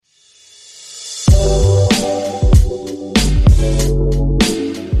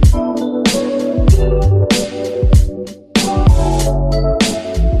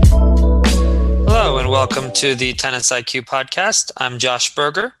to the Tennis IQ podcast. I'm Josh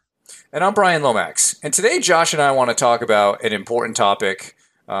Berger. And I'm Brian Lomax. And today, Josh and I want to talk about an important topic.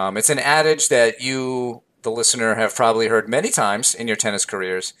 It's an adage that you, the listener, have probably heard many times in your tennis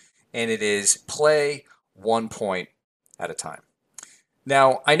careers, and it is play 1 point at a time.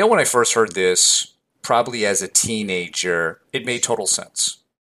 Now, I know when I first heard this, probably as a teenager, it made total sense.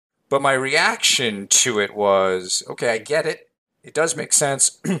 But my reaction to it was, okay, I get it. It does make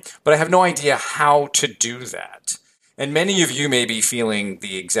sense, but I have no idea how to do that. And many of you may be feeling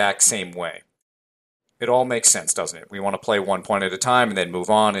the exact same way. It all makes sense, doesn't it? We want to play 1 point at a time and then move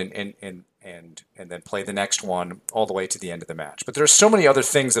on and then play the next one all the way to the end of the match. But there are so many other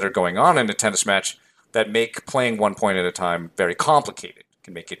things that are going on in a tennis match that make playing 1 point at a time very complicated,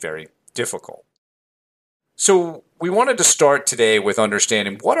 can make it very difficult. So we wanted to start today with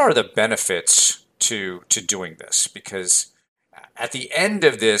understanding what are the benefits to doing this, because at the end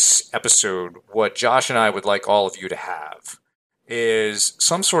of this episode, what Josh and I would like all of you to have is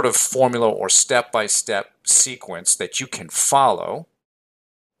some sort of formula or step-by-step sequence that you can follow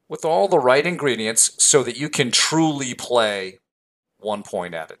with all the right ingredients so that you can truly play 1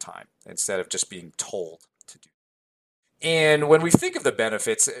 point at a time instead of just being told to do. And when we think of the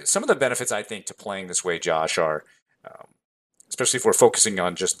benefits, some of the benefits I think to playing this way, Josh, are, especially if we're focusing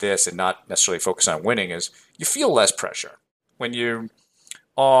on just this and not necessarily focus on winning, is you feel less pressure. When you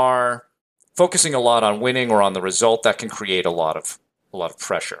are focusing a lot on winning or on the result, that can create a lot of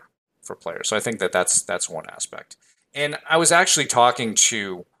pressure for players. So I think that's one aspect. And I was actually talking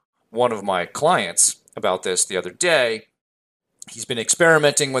to one of my clients about this the other day. He's been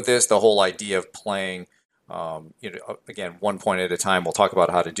experimenting with this, the whole idea of playing, again, 1 point at a time. We'll talk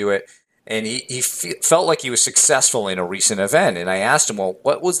about how to do it. And he felt like he was successful in a recent event. And I asked him, well,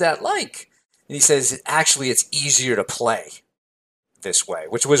 what was that like? And he says, actually, it's easier to play this way,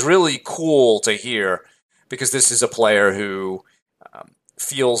 which was really cool to hear, because this is a player who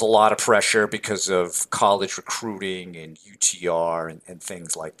feels a lot of pressure because of college recruiting and UTR and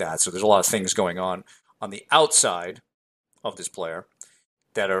things like that. So there's a lot of things going on the outside of this player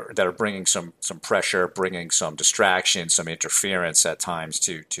that are bringing some pressure, bringing some distraction, some interference at times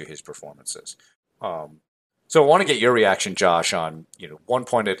to his performances. So I want to get your reaction, Josh, on 1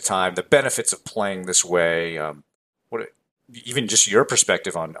 point at a time, the benefits of playing this way, even just your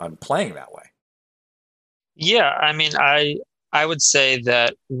perspective on playing that way. Yeah, I mean, I would say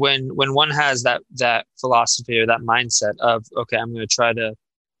that when one has that philosophy or that mindset of, okay, I'm going to try to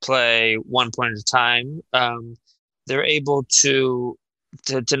play 1 point at a time, they're able to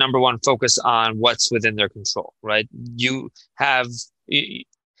number one, focus on what's within their control, right? It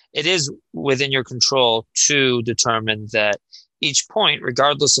is within your control to determine that each point,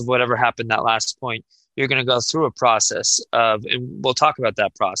 regardless of whatever happened that last point, you're going to go through a process of, and we'll talk about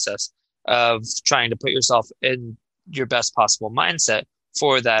that process, of trying to put yourself in your best possible mindset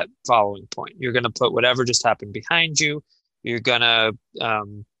for that following point. You're going to put whatever just happened behind you. You're going to,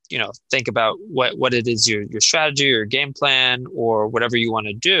 think about what it is, your strategy or game plan or whatever you want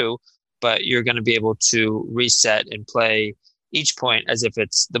to do, but you're going to be able to reset and play each point as if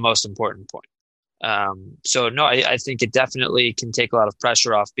it's the most important point. I think it definitely can take a lot of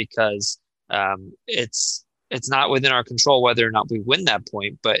pressure off, because it's not within our control whether or not we win that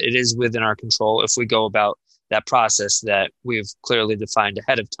point, but it is within our control if we go about that process that we've clearly defined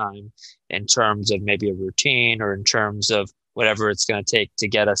ahead of time in terms of maybe a routine or in terms of whatever it's going to take to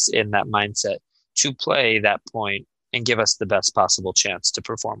get us in that mindset to play that point and give us the best possible chance to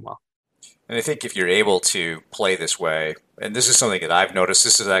perform well. And I think if you're able to play this way, and this is something that I've noticed,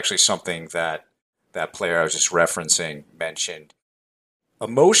 this is actually something that player I was just referencing mentioned,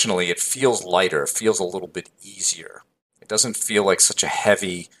 emotionally it feels lighter, it feels a little bit easier. It doesn't feel like such a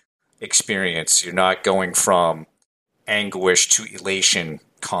heavy experience. You're not going from anguish to elation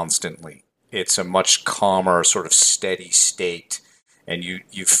constantly. It's a much calmer, sort of steady state, and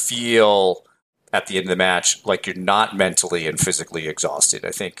you feel at the end of the match like you're not mentally and physically exhausted.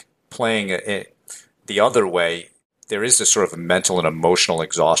 I think playing it the other way, there is this sort of mental and emotional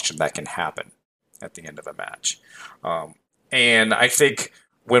exhaustion that can happen at the end of a match. And I think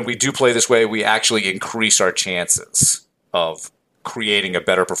when we do play this way, we actually increase our chances of creating a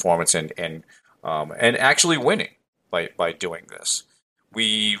better performance and actually winning by doing this.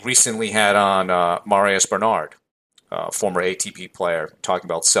 We recently had on Marius Bernard, former ATP player, talking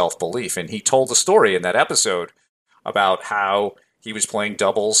about self-belief, and he told a story in that episode about how he was playing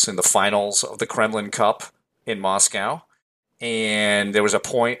doubles in the finals of the Kremlin Cup in Moscow, and there was a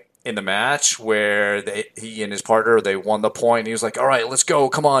point in the match where he and his partner, they won the point, and he was like, all right, let's go,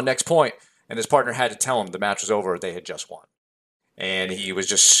 come on, next point. And his partner had to tell him the match was over, they had just won. And he was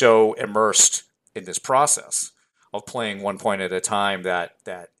just so immersed in this process of playing 1 point at a time that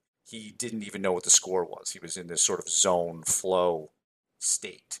he didn't even know what the score was. He was in this sort of zone flow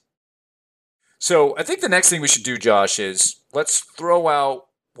state. So I think the next thing we should do, Josh, is let's throw out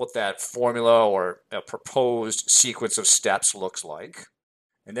what that formula or a proposed sequence of steps looks like.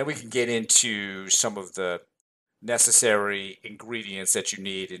 And then we can get into some of the necessary ingredients that you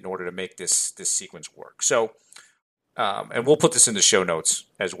need in order to make this sequence work. So, and we'll put this in the show notes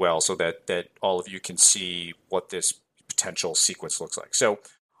as well so that all of you can see what this potential sequence looks like. So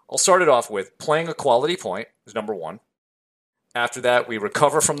I'll start it off with playing a quality point is number one. After that, we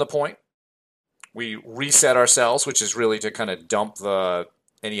recover from the point. We reset ourselves, which is really to kind of dump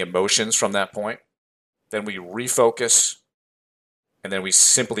any emotions from that point. Then we refocus, and then we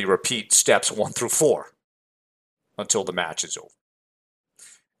simply repeat steps 1 through 4 until the match is over.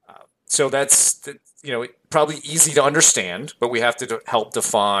 So that's probably easy to understand, but we have to help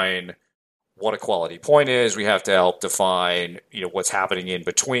define what a quality point is. We have to help define what's happening in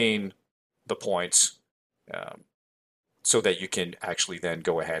between the points, so that you can actually then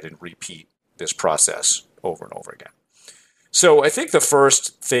go ahead and repeat this process over and over again. So I think the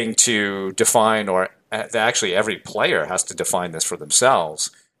first thing to define, or actually every player has to define this for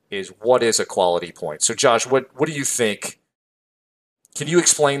themselves, is what is a quality point. So Josh, what do you think? Can you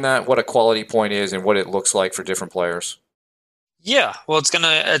explain that, what a quality point is and what it looks like for different players? Yeah, well, it's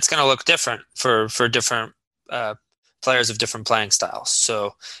gonna look different for different players of different playing styles.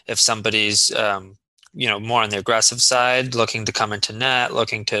 So if somebody's more on the aggressive side, looking to come into net,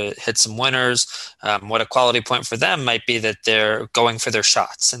 looking to hit some winners, what a quality point for them might be that they're going for their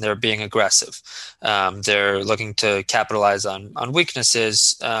shots and they're being aggressive. They're looking to capitalize on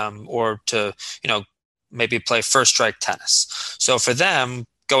weaknesses, or to maybe play first strike tennis. So for them,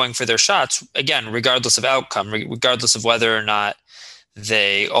 going for their shots, again, regardless of outcome, regardless of whether or not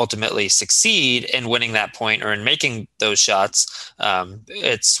they ultimately succeed in winning that point or in making those shots,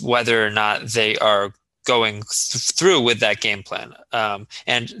 it's whether or not they are going through with that game plan.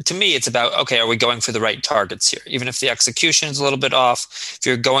 And to me, it's about, okay, are we going for the right targets here? Even if the execution is a little bit off, if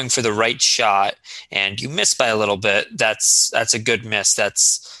you're going for the right shot and you miss by a little bit, that's a good miss.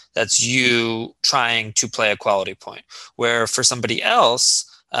 That's you trying to play a quality point. Where for somebody else,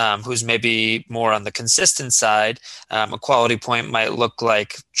 who's maybe more on the consistent side, a quality point might look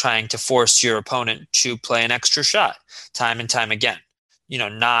like trying to force your opponent to play an extra shot time and time again.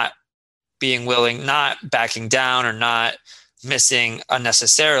 Not being willing, not backing down or not missing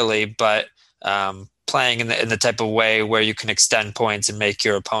unnecessarily, but playing in the type of way where you can extend points and make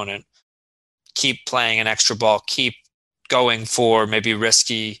your opponent keep playing an extra ball, keep going for maybe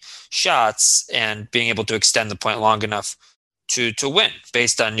risky shots and being able to extend the point long enough to win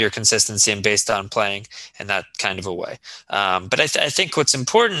based on your consistency and based on playing in that kind of a way. But I think what's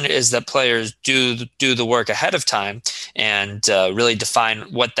important is that players do the work ahead of time and really define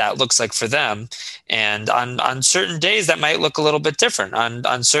what that looks like for them. And on certain days, that might look a little bit different.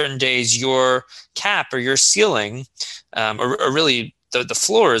 On certain days, your cap or your ceiling, or really the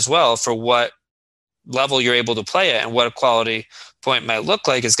floor as well for what level you're able to play at and what a quality point might look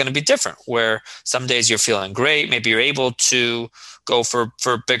like is going to be different, where some days you're feeling great, maybe you're able to go for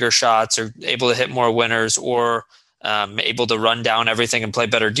bigger shots or able to hit more winners, or able to run down everything and play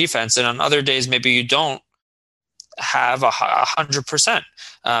better defense, and on other days maybe you don't have 100%.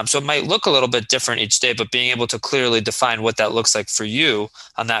 So it might look a little bit different each day, but being able to clearly define what that looks like for you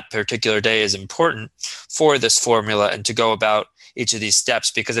on that particular day is important for this formula and to go about each of these steps.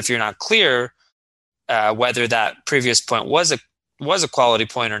 Because if you're not clear whether that previous point was a quality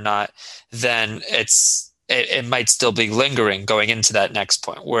point or not, then it might still be lingering going into that next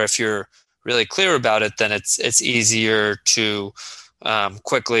point. Where if you're really clear about it, then it's easier to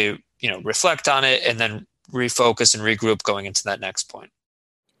quickly reflect on it and then refocus and regroup going into that next point.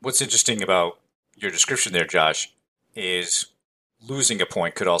 What's interesting about your description there, Josh, is losing a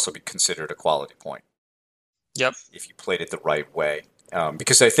point could also be considered a quality point. Yep. If you played it the right way.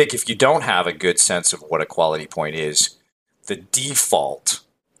 Because I think if you don't have a good sense of what a quality point is, the default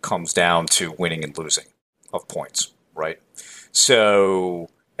comes down to winning and losing of points, right? So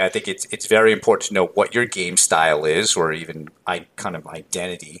I think it's very important to know what your game style is, or even kind of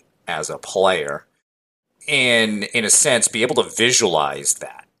identity as a player, and in a sense be able to visualize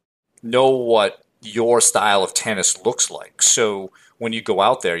that, know what your style of tennis looks like. So when you go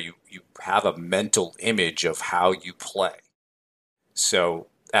out there, you have a mental image of how you play. So,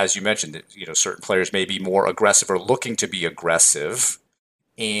 as you mentioned, certain players may be more aggressive or looking to be aggressive,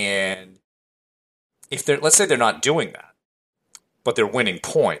 and if let's say they're not doing that, but they're winning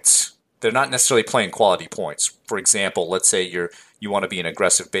points, they're not necessarily playing quality points. For example, let's say you're you want to be an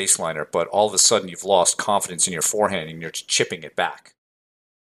aggressive baseliner, but all of a sudden you've lost confidence in your forehand and you're chipping it back.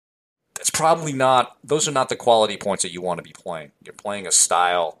 That's probably not, those are not the quality points that you want to be playing. You're playing a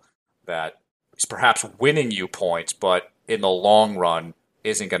style that is perhaps winning you points, but in the long run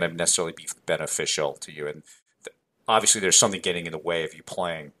isn't going to necessarily be beneficial to you. And obviously there's something getting in the way of you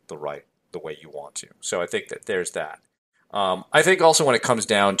playing the way you want to. So I think that there's that. I think also when it comes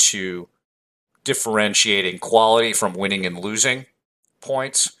down to differentiating quality from winning and losing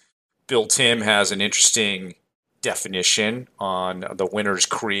points, Bill Tim has an interesting definition on the winner's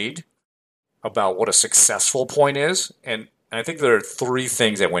creed about what a successful point is. And I think there are three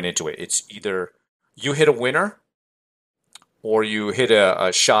things that went into it. It's either you hit a winner, or you hit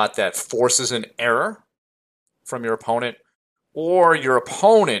a shot that forces an error from your opponent, or your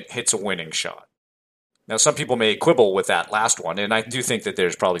opponent hits a winning shot. Now, some people may quibble with that last one, and I do think that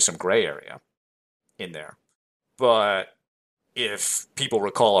there's probably some gray area in there. But if people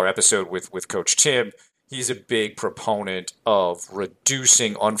recall our episode with Coach Tim, he's a big proponent of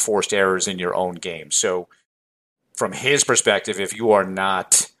reducing unforced errors in your own game. So from his perspective, if you are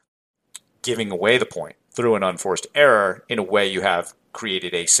not giving away the point through an unforced error, in a way you have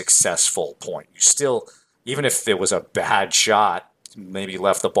created a successful point. You still, even if it was a bad shot, maybe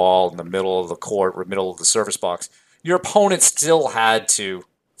left the ball in the middle of the court or middle of the service box, your opponent still had to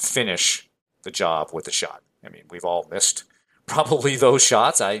finish the job with the shot. I mean, we've all missed probably those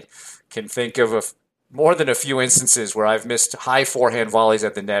shots. I can think of more than a few instances where I've missed high forehand volleys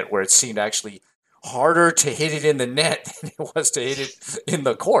at the net where it seemed actually harder to hit it in the net than it was to hit it in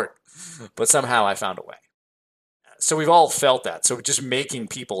the court. But somehow I found a way. So we've all felt that. So just making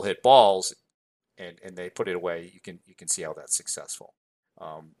people hit balls and they put it away, you can see how that's successful.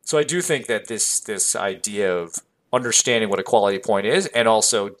 So I do think that this idea of understanding what a quality point is and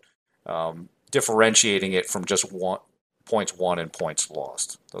also differentiating it from just points won and points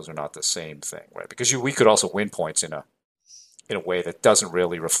lost. Those are not the same thing, right? Because we could also win points in a way that doesn't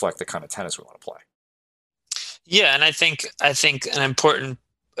really reflect the kind of tennis we want to play. Yeah, and I think an important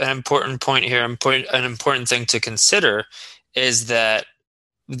point here, an important thing to consider is that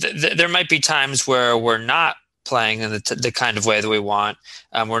there might be times where we're not playing in the kind of way that we want.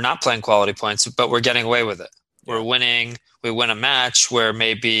 We're not playing quality points, but we're getting away with it. Yeah. We're winning. We win a match where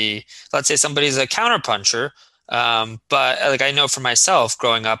maybe, let's say somebody's a counterpuncher, but like I know for myself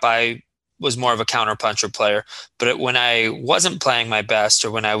growing up, I was more of a counterpuncher player. But when I wasn't playing my best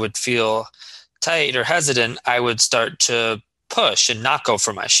or when I would feel tight or hesitant, I would start to push and not go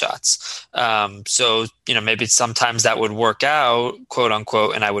for my shots. So, maybe sometimes that would work out, quote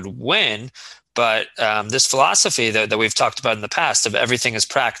unquote, and I would win. But this philosophy that we've talked about in the past of everything is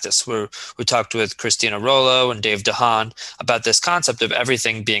practice, we talked with Christina Rollo and Dave DeHaan about this concept of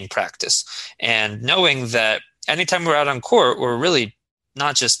everything being practice. And knowing that anytime we're out on court, we're really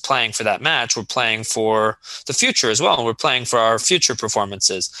not just playing for that match, we're playing for the future as well. We're playing for our future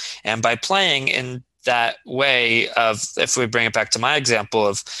performances. And by playing in that way of, if we bring it back to my example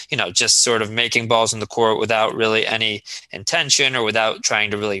of, just sort of making balls in the court without really any intention or without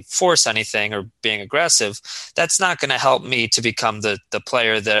trying to really force anything or being aggressive, that's not going to help me to become the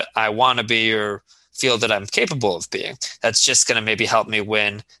player that I want to be or feel that I'm capable of being. That's just going to maybe help me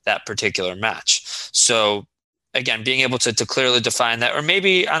win that particular match. So again, being able to clearly define that, or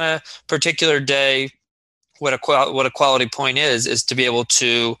maybe on a particular day, what a quality point is to be able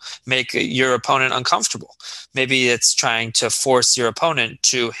to make your opponent uncomfortable. Maybe it's trying to force your opponent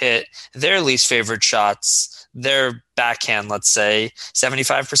to hit their least favorite shots, their backhand, let's say,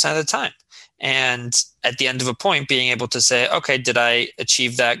 75% of the time. And at the end of a point, being able to say, okay, did I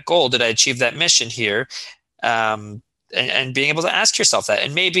achieve that goal? Did I achieve that mission here? And being able to ask yourself that.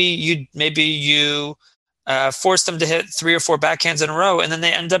 And maybe you force them to hit 3 or 4 backhands in a row, and then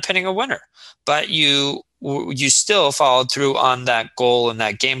they end up hitting a winner. But you still followed through on that goal and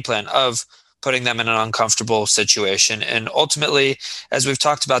that game plan of putting them in an uncomfortable situation. And ultimately, as we've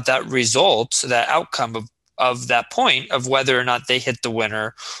talked about, that result, that outcome of that point of whether or not they hit the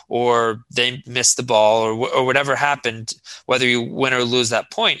winner or they missed the ball or whatever happened, whether you win or lose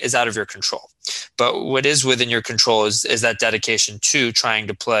that point is out of your control. But what is within your control is that dedication to trying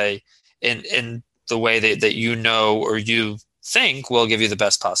to play in the way that or you think will give you the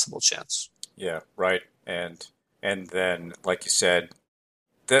best possible chance. Yeah, right. And then, like you said,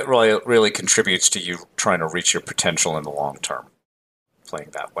 that really contributes to you trying to reach your potential in the long term,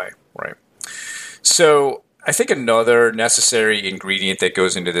 playing that way, right? So I think another necessary ingredient that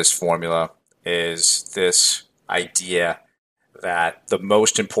goes into this formula is this idea that the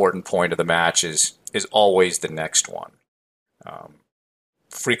most important point of the match is always the next one.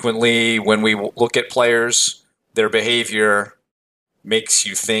 Frequently, when we look at players, their behavior makes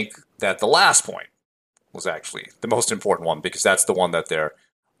you think that the last point was actually the most important one because that's the one that they're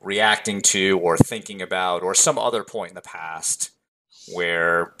reacting to or thinking about, or some other point in the past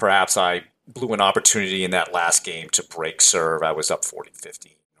where perhaps I blew an opportunity in that last game to break serve. I was up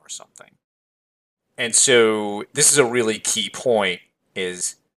 40-15 or something. And so this is a really key point,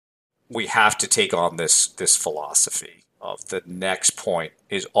 is we have to take on this philosophy of the next point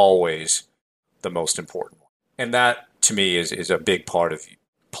is always the most important one. And that, to me, is a big part of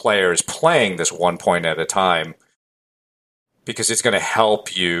players playing this 1 point at a time, because it's going to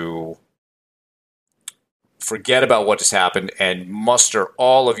help you forget about what just happened and muster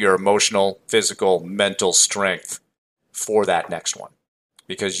all of your emotional, physical, mental strength for that next one.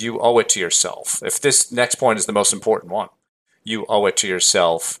 Because you owe it to yourself. If this next point is the most important one, you owe it to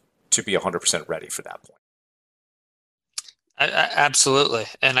yourself to be 100% ready for that point. Absolutely.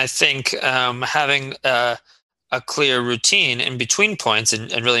 And I think having a clear routine in between points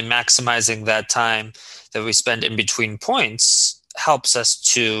and really maximizing that time that we spend in between points helps us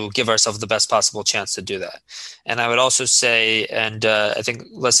to give ourselves the best possible chance to do that. And I would also say, and I think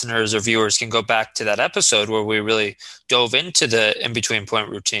listeners or viewers can go back to that episode where we really dove into the in-between point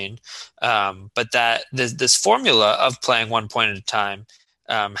routine, but that this formula of playing 1 point at a time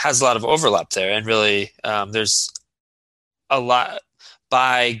has a lot of overlap there. And really, there's a lot,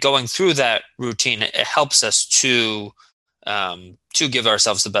 by going through that routine, it helps us to give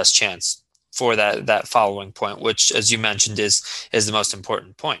ourselves the best chance for that following point, which, as you mentioned, is the most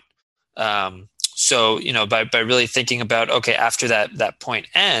important point. So, by really thinking about, okay, after that point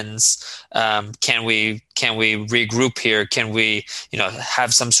ends, can we regroup here? Can we,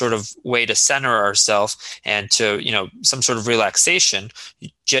 have some sort of way to center ourselves and to, some sort of relaxation,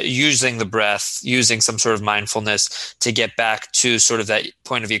 using the breath, using some sort of mindfulness to get back to sort of that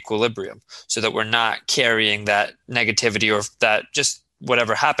point of equilibrium, so that we're not carrying that negativity or that just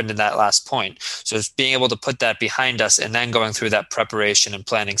whatever happened in that last point. So it's being able to put that behind us and then going through that preparation and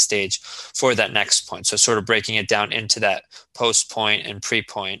planning stage for that next point. So sort of breaking it down into that post point and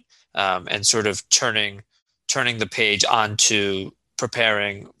pre-point, and sort of turning the page onto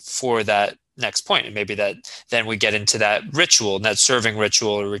preparing for that next point. And maybe that then we get into that ritual, that serving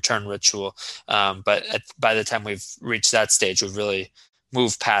ritual or return ritual. But by the time we've reached that stage, we've really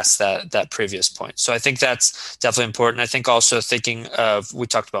move past that previous point. So I think that's definitely important. I think also thinking of, we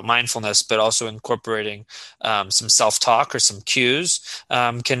talked about mindfulness, but also incorporating some self-talk or some cues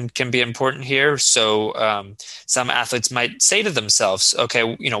can be important here. So some athletes might say to themselves, okay,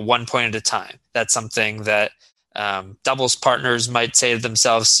 1 point at a time. That's something that doubles partners might say to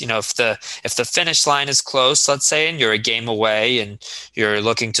themselves, if the finish line is close, let's say, and you're a game away and you're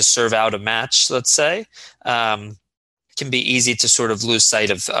looking to serve out a match, let's say, can be easy to sort of lose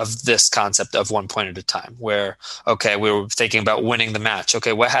sight of this concept of 1 point at a time, where, okay, we were thinking about winning the match.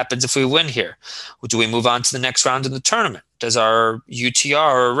 Okay, what happens if we win here? Do we move on to the next round in the tournament? Does our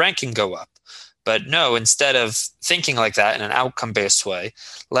UTR or ranking go up? But no, instead of thinking like that in an outcome-based way,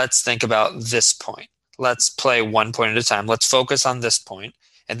 let's think about this point. Let's play 1 point at a time. Let's focus on this point,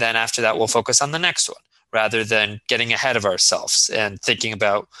 and then after that, we'll focus on the next one, rather than getting ahead of ourselves and thinking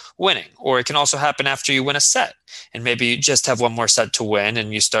about winning. Or it can also happen after you win a set, and maybe you just have one more set to win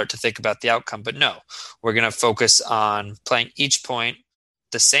and you start to think about the outcome. But no, we're going to focus on playing each point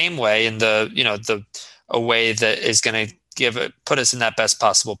the same way, in a way that is going to put us in that best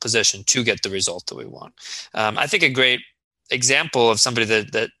possible position to get the result that we want. I think a great example of somebody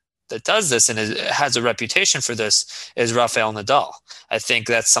that does this and has a reputation for this is Rafael Nadal. I think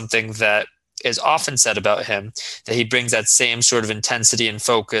that's something that is often said about him, that he brings that same sort of intensity and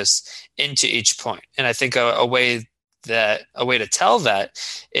focus into each point. And I think a way to tell that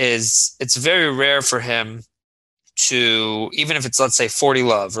is, it's very rare for him to, even if it's, let's say, 40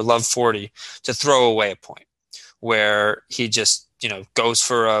 love or love 40, to throw away a point where he just, goes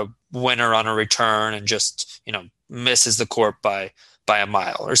for a winner on a return and just, misses the court by a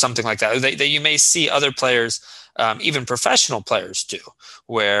mile or something like that. That you may see other players, even professional players, do,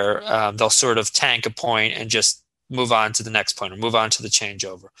 where they'll sort of tank a point and just move on to the next point or move on to the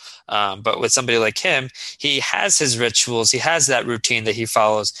changeover. But with somebody like him, he has his rituals, he has that routine that he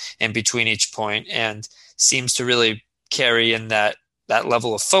follows in between each point, and seems to really carry in that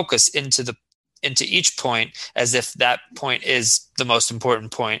level of focus into each point, as if that point is the most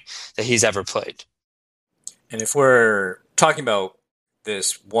important point that he's ever played. And if we're talking about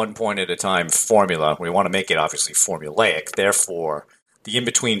this 1 point at a time formula, we want to make it obviously formulaic. Therefore, the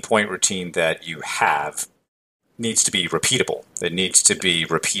in-between point routine that you have needs to be repeatable. It needs to be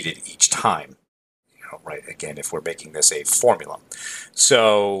repeated each time. Right? Again, if we're making this a formula.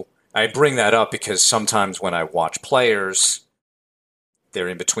 So I bring that up because sometimes when I watch players, their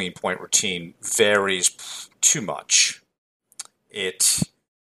in-between point routine varies too much.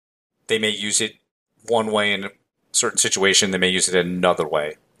 They may use it one way in a certain situation, they may use it another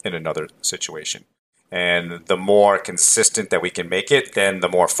way in another situation. And the more consistent that we can make it, then the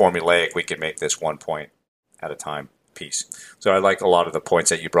more formulaic we can make this 1 point at a time piece. So I like a lot of the points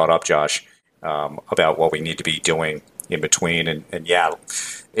that you brought up, Josh, about what we need to be doing in between. And yeah,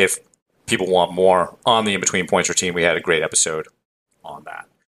 if people want more on the in-between points routine, we had a great episode on that.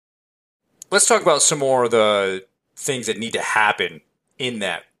 Let's talk about some more of the things that need to happen in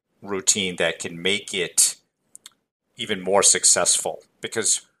that routine that can make it even more successful.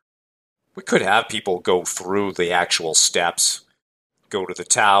 Because we could have people go through the actual steps, go to the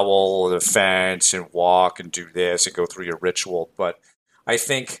towel or the fence and walk and do this and go through your ritual. But I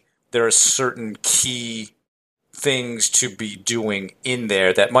think there are certain key things to be doing in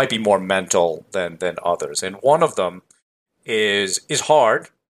there that might be more mental than others. And one of them is hard,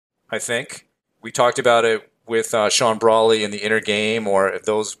 I think. We talked about it with Sean Brawley in The Inner Game, or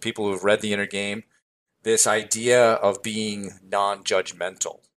those people who have read The Inner Game, this idea of being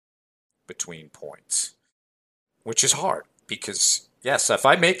non-judgmental between points, which is hard because, yes, if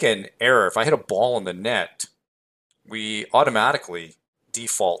I make an error, if I hit a ball in the net, we automatically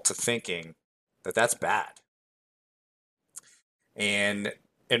default to thinking that that's bad. And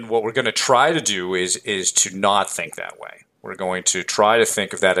what we're going to try to do is to not think that way. We're going to try to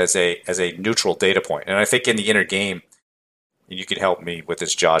think of that as a neutral data point. And I think in The Inner Game, and you can help me with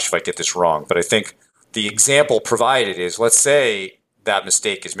this, Josh, if I get this wrong, but I think the example provided is, let's say that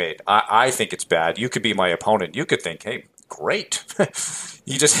mistake is made. I think it's bad. You could be my opponent. You could think, hey, great.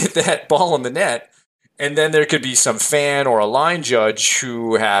 You just hit that ball in the net. And then there could be some fan or a line judge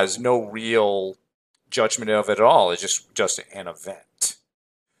who has no real judgment of it at all. It's just an event.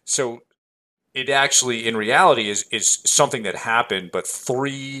 So it actually, in reality, is something that happened, but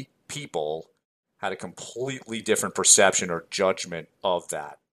 3 people had a completely different perception or judgment of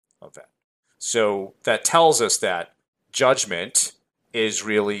that event. So that tells us that judgment is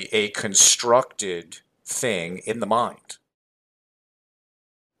really a constructed thing in the mind.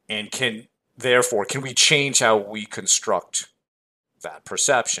 And can we change how we construct that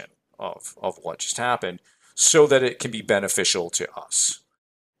perception of what just happened so that it can be beneficial to us?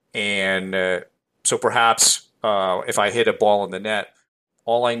 And so perhaps if I hit a ball in the net,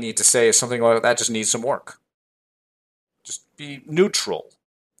 all I need to say is something like that just needs some work. Just be neutral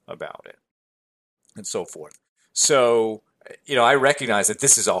about it and so forth. So, I recognize that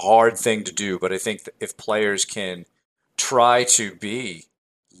this is a hard thing to do, but I think that if players can try to be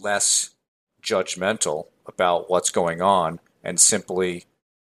less judgmental about what's going on and simply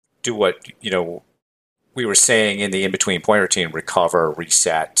do what, we were saying in the in-between point routine, recover,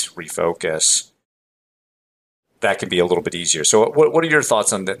 reset, refocus, that can be a little bit easier. So what are your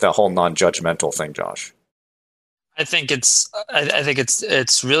thoughts on the whole non-judgmental thing, Josh? I think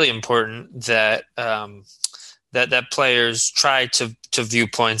it's really important that that players try to view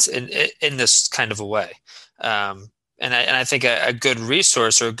points in this kind of a way. And I think a good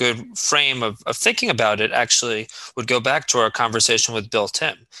resource or a good frame of thinking about it actually would go back to our conversation with Bill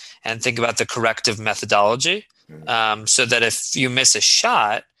Tim and think about the corrective methodology. So that if you miss a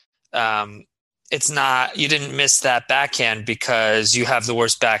shot, it's not, you didn't miss that backhand because you have the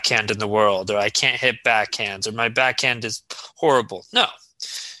worst backhand in the world, or I can't hit backhands, or my backhand is horrible. No,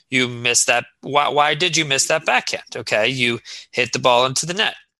 you missed that. Why did you miss that backhand? Okay, you hit the ball into the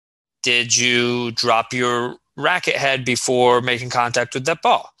net. Did you drop your racket head before making contact with that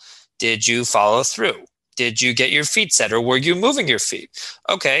ball? Did you follow through? Did you get your feet set, or were you moving your feet?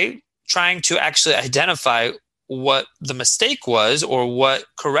 Okay, trying to actually identify what the mistake was or what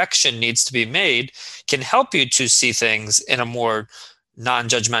correction needs to be made can help you to see things in a more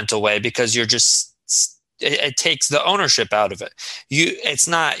non-judgmental way, because you're just, it takes the ownership out of it. It's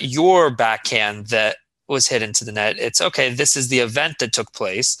not your backhand that was hit into the net. It's okay, this is the event that took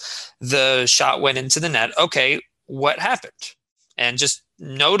place. The shot went into the net. Okay, what happened? And just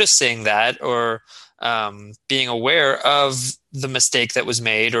noticing that, or being aware of the mistake that was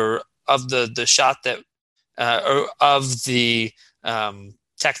made, or of the shot that or of the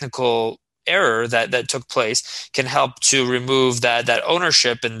technical error that took place, can help to remove that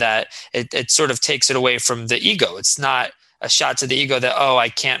ownership, and that it sort of takes it away from the ego. It's not a shot to the ego that, oh, I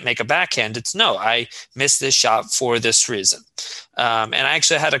can't make a backhand. It's no, I missed this shot for this reason. And I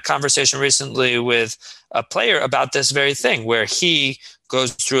actually had a conversation recently with a player about this very thing, where he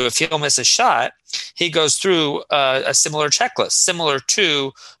goes through, if he'll miss a shot, he goes through a similar checklist, similar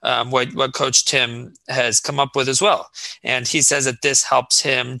to what Coach Tim has come up with as well. And he says that this helps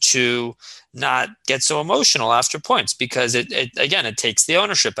him to not get so emotional after points because it takes the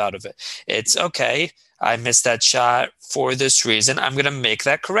ownership out of it. It's okay. I missed that shot for this reason. I'm going to make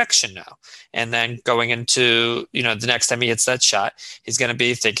that correction now. And then going into, the next time he hits that shot, he's going to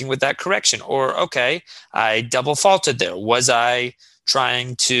be thinking with that correction. Or, okay, I double faulted there. Was I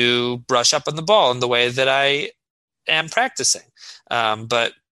trying to brush up on the ball in the way that I am practicing?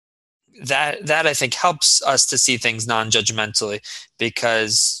 But that I think helps us to see things non-judgmentally,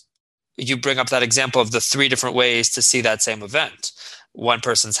 because you bring up that example of the three different ways to see that same event. One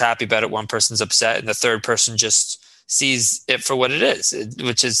person's happy about it, one person's upset, and the third person just sees it for what it is,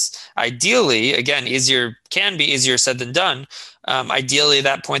 which is ideally, again, can be easier said than done. Ideally,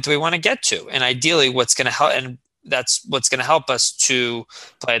 that point that we want to get to, and ideally, what's going to help, and that's what's going to help us to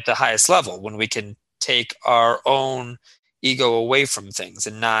play at the highest level, when we can take our own ego away from things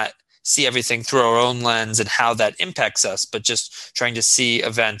and not see everything through our own lens and how that impacts us, but just trying to see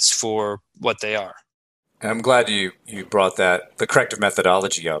events for what they are. And I'm glad you brought the corrective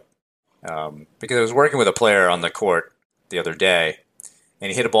methodology up, because I was working with a player on the court the other day, and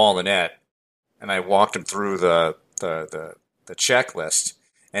he hit a ball in the net, and I walked him through the checklist,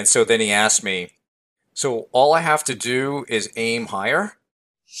 and so then he asked me, so all I have to do is aim higher?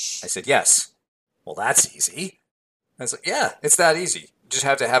 I said, yes. Well, that's easy. I was like, yeah, it's that easy. You just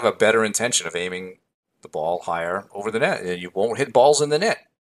have to have a better intention of aiming the ball higher over the net, and you won't hit balls in the net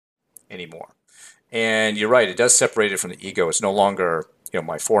anymore. And you're right, it does separate it from the ego. It's no longer,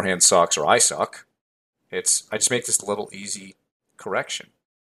 my forehand sucks or I suck. I just make this little easy correction.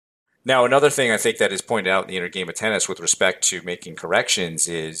 Now, another thing I think that is pointed out in the inner game of tennis with respect to making corrections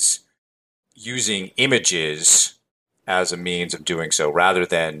is using images as a means of doing so. Rather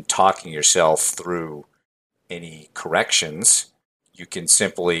than talking yourself through any corrections, you can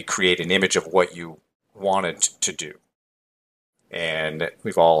simply create an image of what you wanted to do. And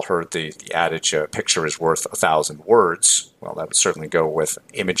we've all heard the adage, a picture is worth 1,000 words. Well, that would certainly go with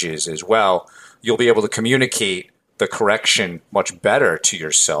images as well. You'll be able to communicate the correction much better to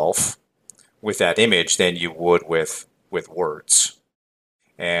yourself with that image than you would with words.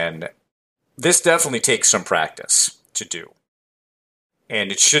 And this definitely takes some practice to do.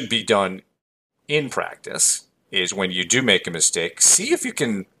 And it should be done in practice, is when you do make a mistake, see if you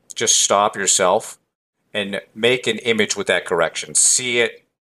can just stop yourself and make an image with that correction. See it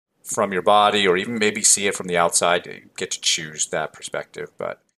from your body, or even maybe see it from the outside. You get to choose that perspective,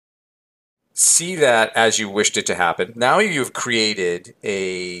 but see that as you wished it to happen. Now you've created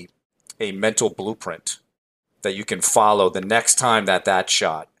a mental blueprint that you can follow the next time that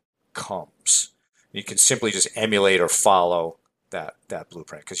shot comes. You can simply just emulate or follow that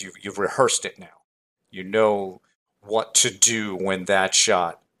blueprint because you've rehearsed it now. You know what to do when that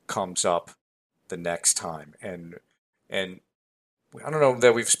shot comes up the next time. And I don't know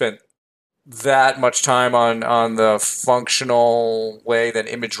that we've spent that much time on the functional way that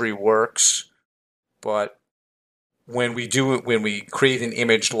imagery works, but when we create an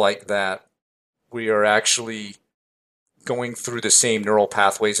image like that, we are actually going through the same neural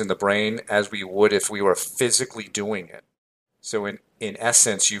pathways in the brain as we would if we were physically doing it. So in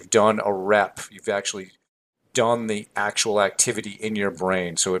essence, you've done a rep. You've actually done the actual activity in your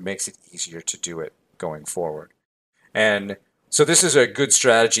brain, so it makes it easier to do it going forward. And so this is a good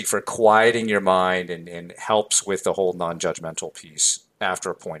strategy for quieting your mind and helps with the whole non-judgmental piece after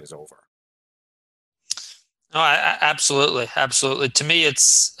a point is over. Oh, absolutely. Absolutely. To me,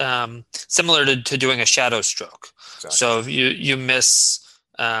 it's similar to doing a shadow stroke. Exactly. So if you miss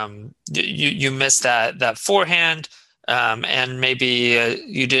you miss that forehand, and maybe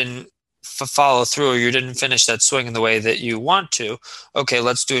you didn't follow through, or you didn't finish that swing in the way that you want to. Okay,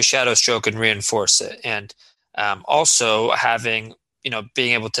 let's do a shadow stroke and reinforce it. And also having,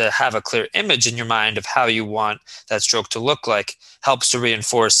 being able to have a clear image in your mind of how you want that stroke to look like helps to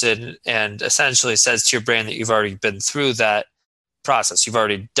reinforce it, and essentially says to your brain that you've already been through that process. You've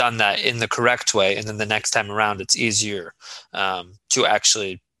already done that in the correct way. And then the next time around, it's easier to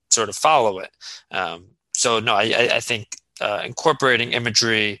actually sort of follow it. So no, I think incorporating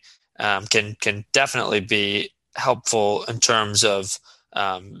imagery can definitely be helpful in terms of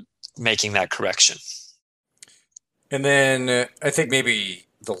making that correction. And then I think maybe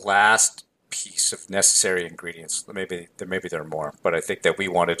the last piece of necessary ingredients, maybe there are more, but I think that we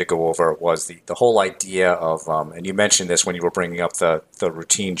wanted to go over was the whole idea of, and you mentioned this when you were bringing up the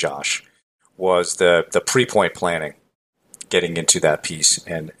routine, Josh, was the pre-point planning, getting into that piece.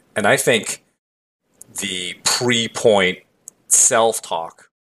 And I think the pre-point self-talk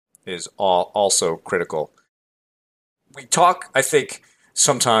is also critical. We talk, I think,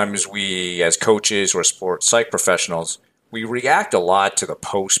 sometimes we, as coaches or sports psych professionals, we react a lot to the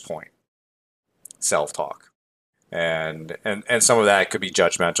post point. self-talk, and some of that could be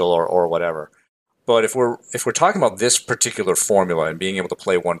judgmental or whatever. But if we're talking about this particular formula and being able to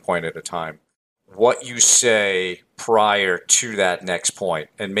play 1 point at a time, what you say prior to that next point,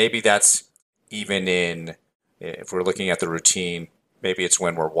 and maybe that's even if we're looking at the routine, maybe it's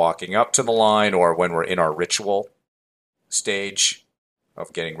when we're walking up to the line or when we're in our ritual stage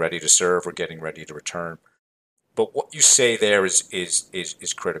of getting ready to serve or getting ready to return. But what you say there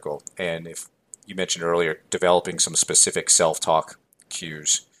is critical. And if you mentioned earlier, developing some specific self-talk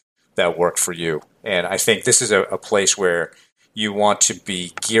cues that worked for you. And I think this is a place where you want to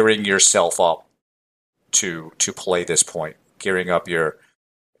be gearing yourself up to play this point, gearing up your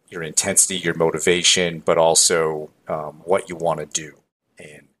intensity, your motivation, but also what you want to do.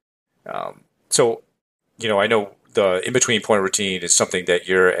 And so, I know the in-between point routine is something that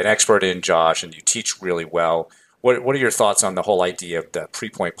you're an expert in, Josh, and you teach really well. What are your thoughts on the whole idea of the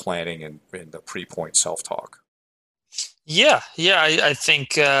pre-point planning and the pre-point self-talk? Yeah. I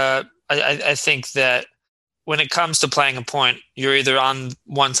think I think that when it comes to playing a point, you're either on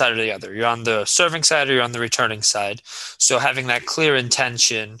one side or the other. You're on the serving side or you're on the returning side. So having that clear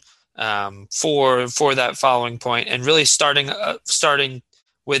intention for that following point, and really starting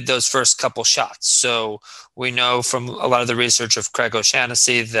with those first couple shots. So we know from a lot of the research of Craig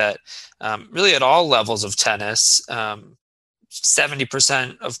O'Shaughnessy that really at all levels of tennis,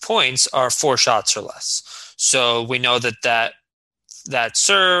 70% of points are 4 shots or less. So we know that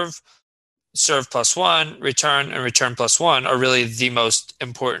serve +1, return, and return +1 are really the most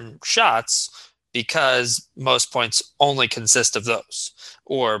important shots, because most points only consist of those,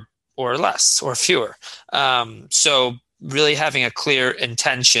 or less, or fewer. So really having a clear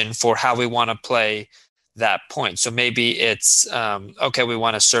intention for how we want to play that point. So maybe it's okay, we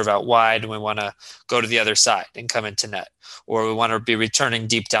want to serve out wide and we want to go to the other side and come into net, or we want to be returning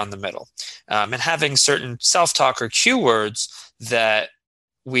deep down the middle, and having certain self-talk or cue words that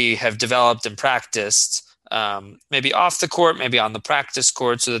we have developed and practiced, maybe off the court, maybe on the practice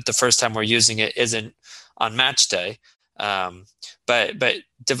court, so that the first time we're using it isn't on match day. But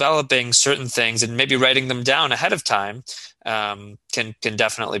developing certain things and maybe writing them down ahead of time can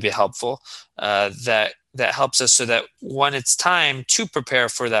definitely be helpful. That helps us so that when it's time to prepare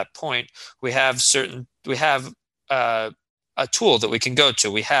for that point, we have a tool that we can go to.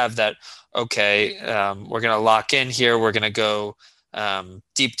 We have that. Okay, we're going to lock in here. We're going to go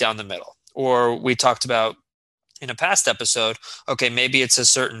deep down the middle. Or we talked about in a past episode, okay, maybe it's a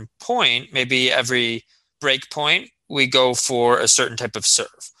certain point, maybe every break point we go for a certain type of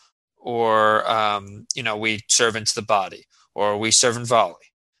serve, or we serve into the body, or we serve in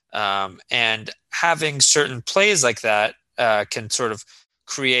volley, and having certain plays like that can sort of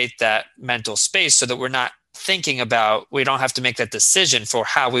create that mental space so that we're not thinking about, we don't have to make that decision for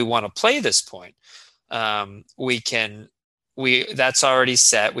how we want to play this point. That's already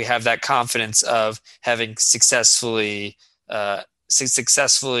set. We have that confidence of having successfully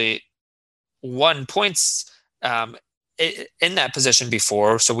won points in that position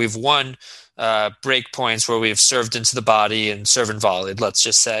before. So we've won break points where we've served into the body and serve and volleyed, let's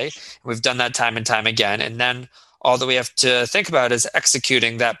just say. We've done that time and time again. And then all that we have to think about is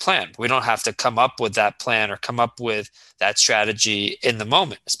executing that plan. We don't have to come up with that plan or come up with that strategy in the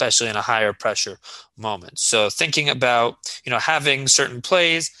moment, especially in a higher pressure moment. So thinking about, having certain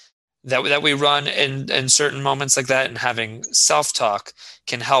plays that we run in certain moments like that, and having self-talk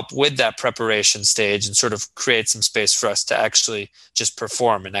can help with that preparation stage and sort of create some space for us to actually just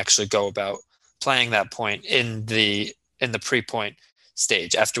perform and actually go about playing that point in the pre-point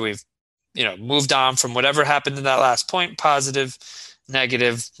stage, after we've moved on from whatever happened in that last point, positive,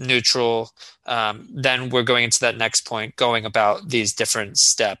 negative, neutral. Then we're going into that next point, going about these different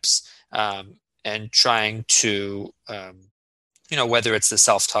steps, and trying to, whether it's the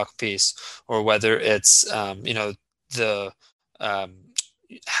self-talk piece or whether it's, the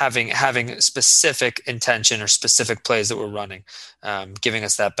having specific intention or specific plays that we're running, giving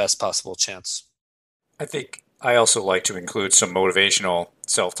us that best possible chance. I think I also like to include some motivational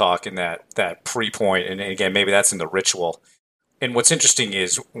self-talk in that pre-point, and again, maybe that's in the ritual. And what's interesting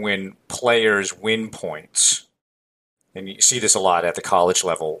is when players win points, and you see this a lot at the college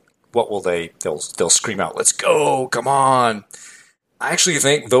level, what will they'll scream out, "Let's go, come on." I actually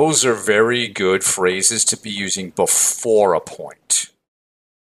think those are very good phrases to be using before a point,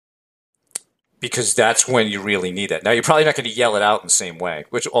 because that's when you really need it. Now, you're probably not going to yell it out in the same way,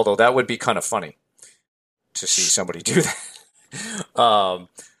 although that would be kind of funny to see somebody do that.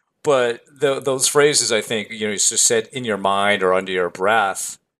 But those phrases, I think, just said in your mind or under your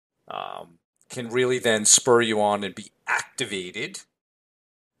breath, can really then spur you on and be activated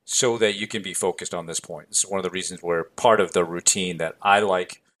so that you can be focused on this point. This is one of the reasons where part of the routine that I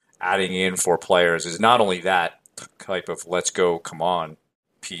like adding in for players is not only that type of let's go, come on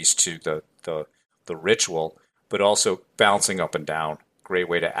piece to the ritual, but also bouncing up and down. Great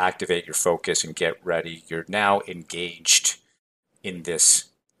way to activate your focus and get ready. You're now engaged in this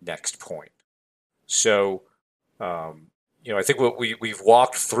next point. So, I think we've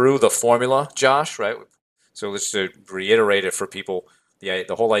walked through the formula, Josh, right? So let's reiterate it for people.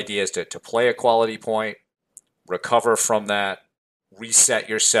 The whole idea is to play a quality point, recover from that, reset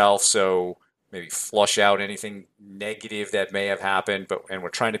yourself. So maybe flush out anything negative that may have happened, and we're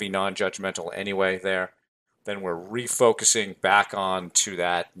trying to be non-judgmental anyway there. Then we're refocusing back on to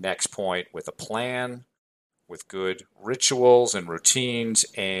that next point with a plan, with good rituals and routines,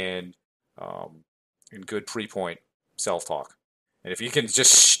 and good pre-point self-talk. And if you can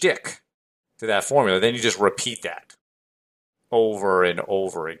just stick to that formula, then you just repeat that over and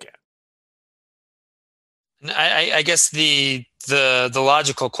over again. I guess the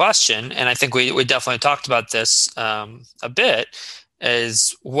logical question, and I think we definitely talked about this a bit,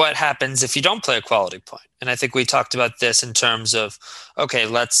 is what happens if you don't play a quality point? And I think we talked about this in terms of, okay,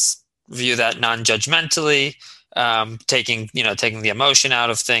 let's view that non-judgmentally, taking the emotion out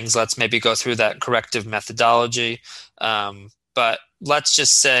of things. Let's maybe go through that corrective methodology. But let's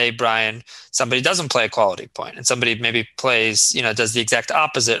just say, Brian, somebody doesn't play a quality point, and somebody maybe plays, does the exact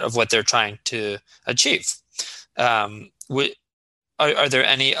opposite of what they're trying to achieve. Are there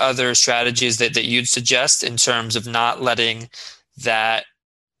any other strategies that you'd suggest in terms of not letting that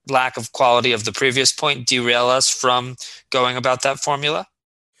lack of quality of the previous point derail us from going about that formula?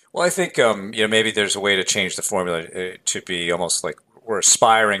 Well, I think maybe there's a way to change the formula to be almost like we're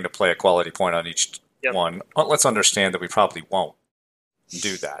aspiring to play a quality point on each one. Let's understand that we probably won't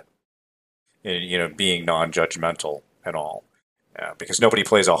do that. And, being non-judgmental at all, because nobody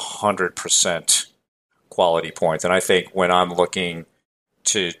plays 100% quality points. And I think when I'm looking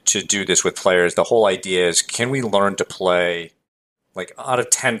to do this with players, the whole idea is, can we learn to play, like, out of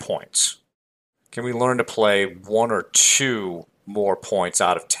 10 points? Can we learn to play 1 or 2 more points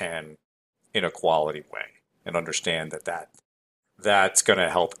out of 10 in a quality way, and understand that's going to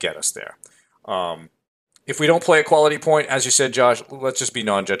help get us there? If we don't play a quality point, as you said, Josh, let's just be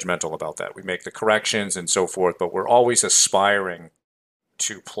non-judgmental about that. We make the corrections and so forth, but we're always aspiring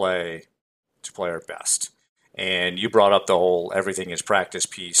to play our best. And you brought up the whole everything is practice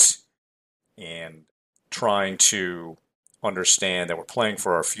piece, and trying to understand that we're playing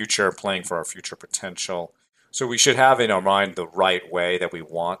for our future potential. So we should have in our mind the right way that we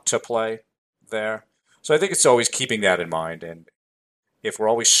want to play there. So I think it's always keeping that in mind. And if we're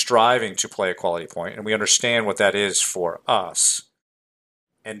always striving to play a quality point, and we understand what that is for us,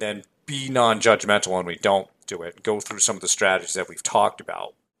 and then be non-judgmental when we don't do it, go through some of the strategies that we've talked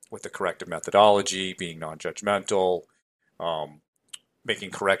about with the corrective methodology, being non-judgmental, making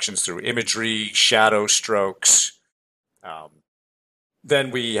corrections through imagery, shadow strokes,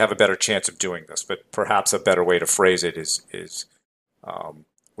 then we have a better chance of doing this. But perhaps a better way to phrase it is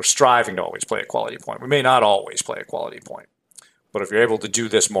we're striving to always play a quality point. We may not always play a quality point, but if you're able to do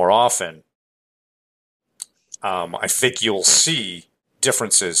this more often, I think you'll see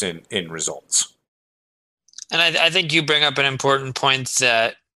differences in results. And I think you bring up an important point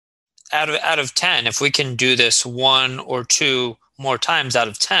that out of 10, if we can do this 1 or 2 more times out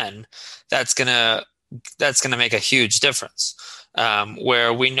of 10, that's gonna make a huge difference.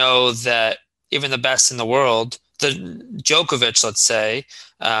 Where we know that even the best in the world, the Djokovic, let's say,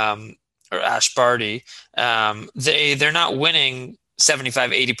 or Ash Barty, they're not winning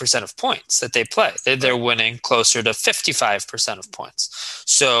 75-80% of points that they play. They're winning closer to 55% of points.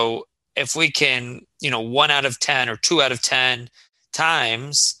 So if we can, 1 out of 10 or 2 out of 10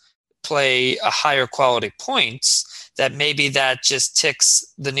 times play a higher quality points, that just ticks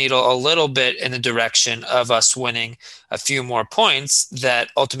the needle a little bit in the direction of us winning a few more points that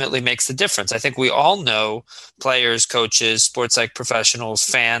ultimately makes the difference. I think we all know, players, coaches, sports psych professionals,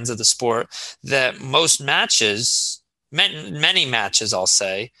 fans of the sport, that most matches, many matches, I'll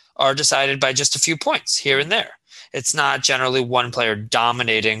say, are decided by just a few points here and there. It's not generally one player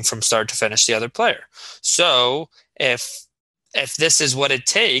dominating from start to finish the other player. So if this is what it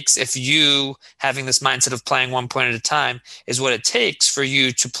takes, if you having this mindset of playing 1 point at a time is what it takes for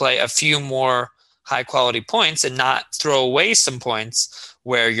you to play a few more high quality points and not throw away some points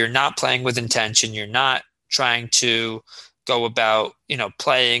where you're not playing with intention, you're not trying to go about,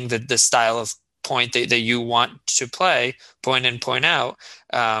 playing the style of point that you want to play, point in, point out.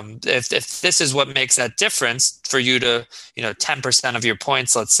 If this is what makes that difference for you to, 10% of your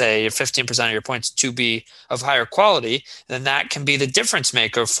points, let's say, or 15% of your points to be of higher quality, then that can be the difference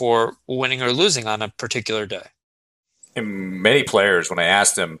maker for winning or losing on a particular day. And many players, when I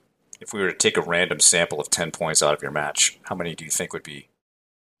asked them if we were to take a random sample of 10 points out of your match, how many do you think would be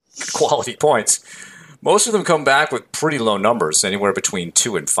quality points? Most of them come back with pretty low numbers, anywhere between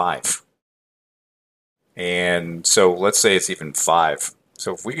 2 and 5. And so let's say it's even 5.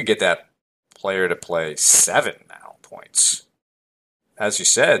 So if we could get that player to play 7 now points, as you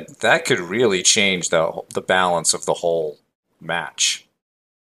said, that could really change the balance of the whole match.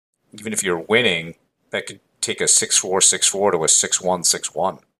 Even if you're winning, that could take a 6-4, 6-4 to a 6-1,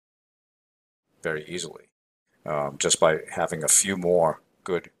 6-1 very easily, just by having a few more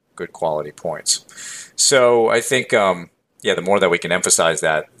good quality points. So I think, the more that we can emphasize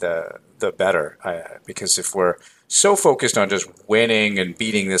that, the better. Because if we're so focused on just winning and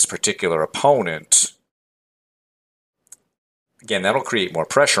beating this particular opponent, again, that'll create more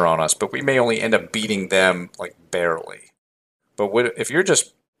pressure on us, but we may only end up beating them like barely. But if you're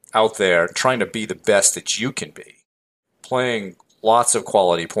just out there trying to be the best that you can be, playing lots of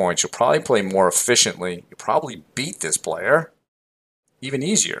quality points, you'll probably play more efficiently. You'll probably beat this player even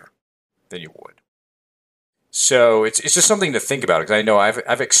easier than you would. So it's just something to think about, because I know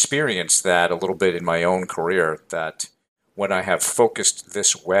I've experienced that a little bit in my own career, that when I have focused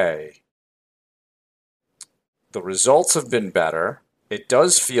this way, the results have been better. It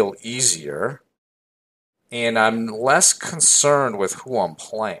does feel easier, and I'm less concerned with who I'm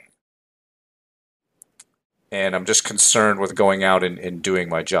playing. And I'm just concerned with going out and doing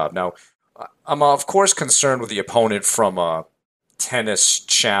my job. Now, I'm of course concerned with the opponent from a tennis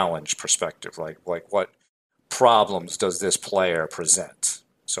challenge perspective, like what problems does this player present?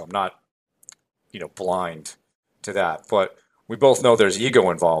 So I'm not, blind to that. But we both know there's ego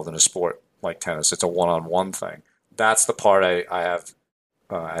involved in a sport like tennis. It's a one-on-one thing. That's the part I have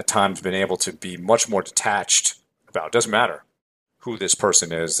at times been able to be much more detached about. It doesn't matter who this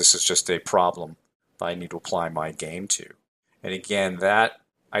person is. This is just a problem that I need to apply my game to. And again, that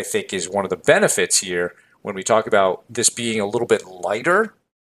I think is one of the benefits here when we talk about this being a little bit lighter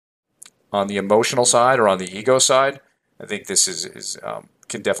on the emotional side or on the ego side. I think this is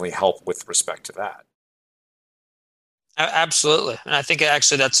can definitely help with respect to that. Absolutely, and I think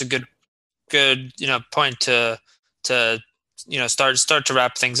actually that's a good point to start to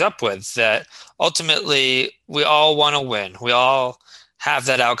wrap things up with. That ultimately we all want to win. We all have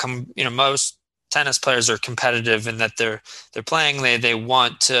that outcome. Most tennis players are competitive in that they're playing. They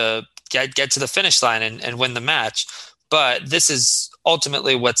want to get to the finish line and win the match. But this is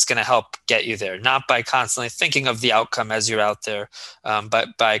ultimately what's going to help get you there, not by constantly thinking of the outcome as you're out there, but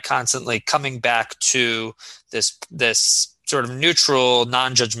by constantly coming back to this sort of neutral,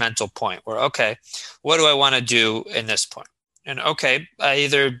 non-judgmental point where, okay, what do I want to do in this point? And okay, I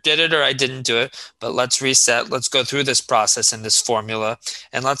either did it or I didn't do it, but let's reset. Let's go through this process and this formula,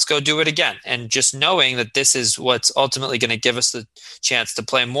 and let's go do it again. And just knowing that this is what's ultimately going to give us the chance to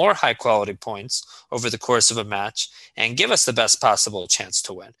play more high quality points over the course of a match and give us the best possible chance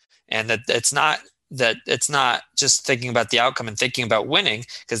to win. And that it's not just thinking about the outcome and thinking about winning,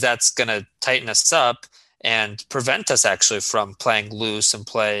 because that's going to tighten us up and prevent us actually from playing loose and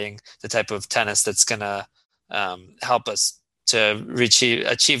playing the type of tennis that's going to help us to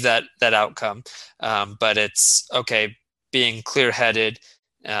achieve that outcome. But it's okay, being clear-headed,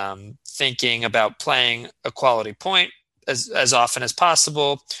 thinking about playing a quality point as often as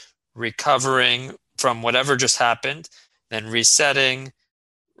possible, recovering from whatever just happened, then resetting,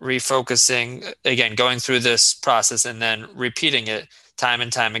 refocusing, again, going through this process and then repeating it time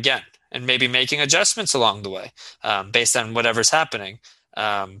and time again, and maybe making adjustments along the way based on whatever's happening.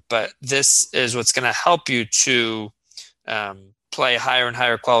 But this is what's going to help you to play higher and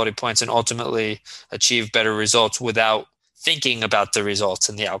higher quality points and ultimately achieve better results without thinking about the results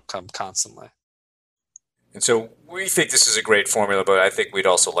and the outcome constantly. And so we think this is a great formula, but I think we'd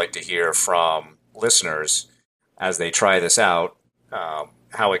also like to hear from listeners as they try this out,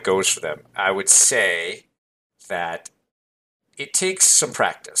 how it goes for them. I would say that it takes some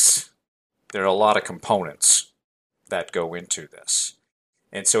practice. There are a lot of components that go into this.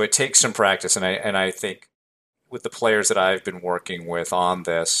 And so it takes some practice, and I think with the players that I've been working with on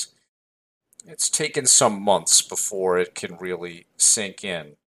this, it's taken some months before it can really sink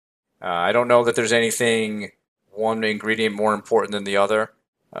in. I don't know that there's one ingredient more important than the other.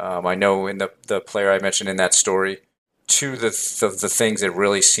 I know in the player I mentioned in that story, two of the things that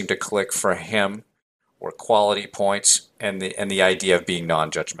really seemed to click for him were quality points and the idea of being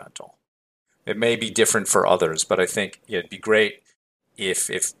non-judgmental. It may be different for others, but I think it'd be great if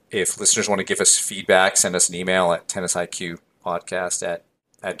listeners want to give us feedback, send us an email at tennisiqpodcast at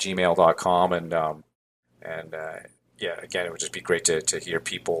gmail.com. Yeah, again, it would just be great to hear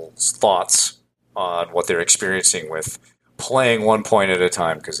people's thoughts on what they're experiencing with playing one point at a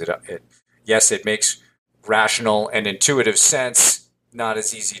time, because yes, it makes rational and intuitive sense, not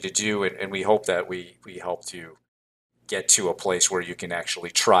as easy to do, and we hope that we helped you get to a place where you can actually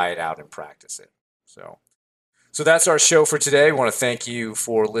try it out and practice it. So that's our show for today. I want to thank you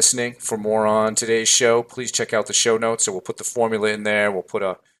for listening. For more on today's show, please check out the show notes. So we'll put the formula in there. We'll put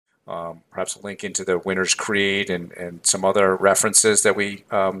perhaps a link into the Winner's Creed and some other references that we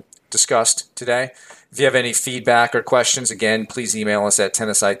discussed today. If you have any feedback or questions, again, please email us at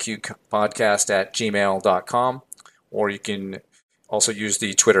tennisiqpodcast@gmail.com, or you can also use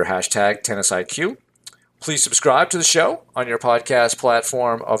the Twitter hashtag tennisiq. Please subscribe to the show on your podcast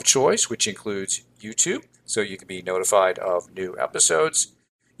platform of choice, which includes YouTube, so you can be notified of new episodes.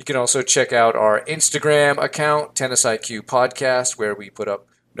 You can also check out our Instagram account, TennisIQ Podcast, where we put up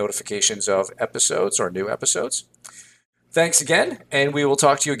notifications of episodes or new episodes. Thanks again, and we will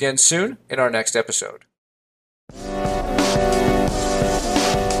talk to you again soon in our next episode.